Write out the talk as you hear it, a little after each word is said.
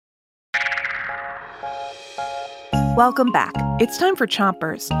Welcome back. It's time for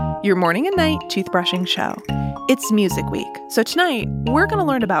Chompers, your morning and night toothbrushing show. It's Music Week, so tonight we're going to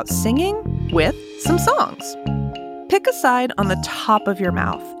learn about singing with some songs. Pick a side on the top of your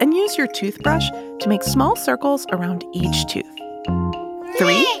mouth and use your toothbrush to make small circles around each tooth.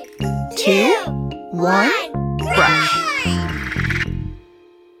 3, 2, 1, brush.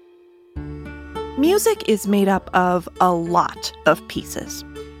 Music is made up of a lot of pieces,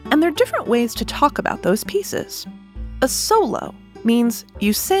 and there are different ways to talk about those pieces. A solo means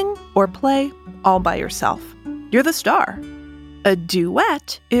you sing or play all by yourself. You're the star. A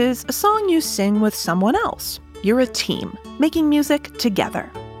duet is a song you sing with someone else. You're a team, making music together.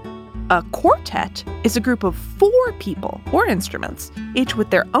 A quartet is a group of 4 people or instruments, each with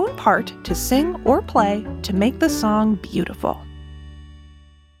their own part to sing or play to make the song beautiful.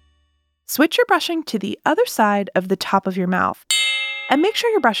 Switch your brushing to the other side of the top of your mouth, and make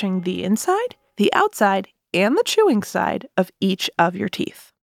sure you're brushing the inside, the outside, and the chewing side of each of your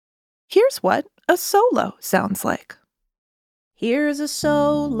teeth. Here's what a solo sounds like. Here's a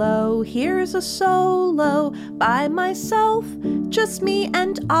solo by myself, just me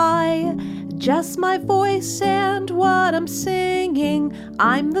and I, just my voice and what I'm singing.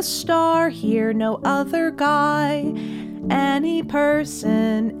 I'm the star here, no other guy. Any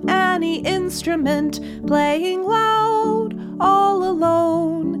person, any instrument, playing loud, all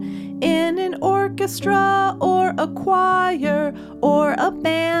alone, in an orchestra or a choir or a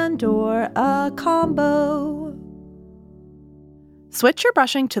band or a combo. Switch your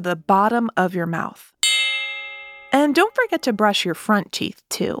brushing to the bottom of your mouth. And don't forget to brush your front teeth,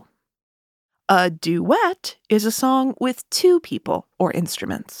 too. A duet is a song with 2 people or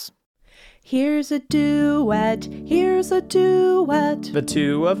instruments. Here's a duet, The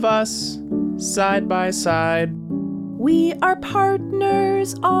 2 of us, side by side. We are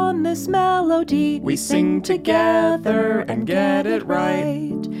partners on this melody. We sing together and get it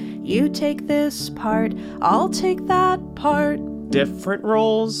right. You take this part, I'll take that part. Different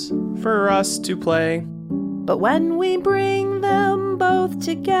roles for us to play. But when we bring them both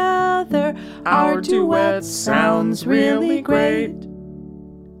together, our duet sounds really great.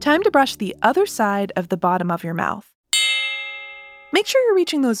 Time to brush the other side of the bottom of your mouth. Make sure you're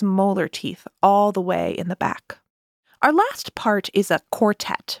reaching those molar teeth all the way in the back. Our last part is a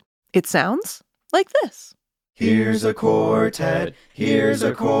quartet. It sounds like this. Here's a quartet, 4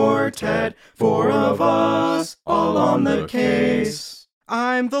 of us, all on the case.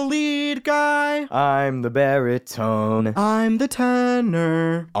 I'm the lead guy. I'm the baritone. I'm the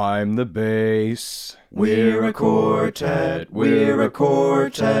tenor. I'm the bass. We're a quartet, with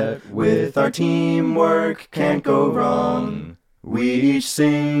our teamwork can't go wrong. We each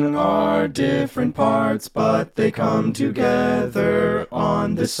sing our different parts, but they come together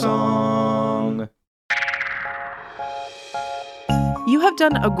on this song. You have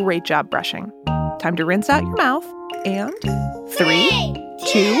done a great job brushing. Time to rinse out your mouth and 3,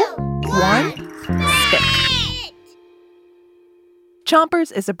 2, 1, spit.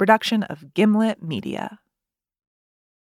 Chompers is a production of Gimlet Media.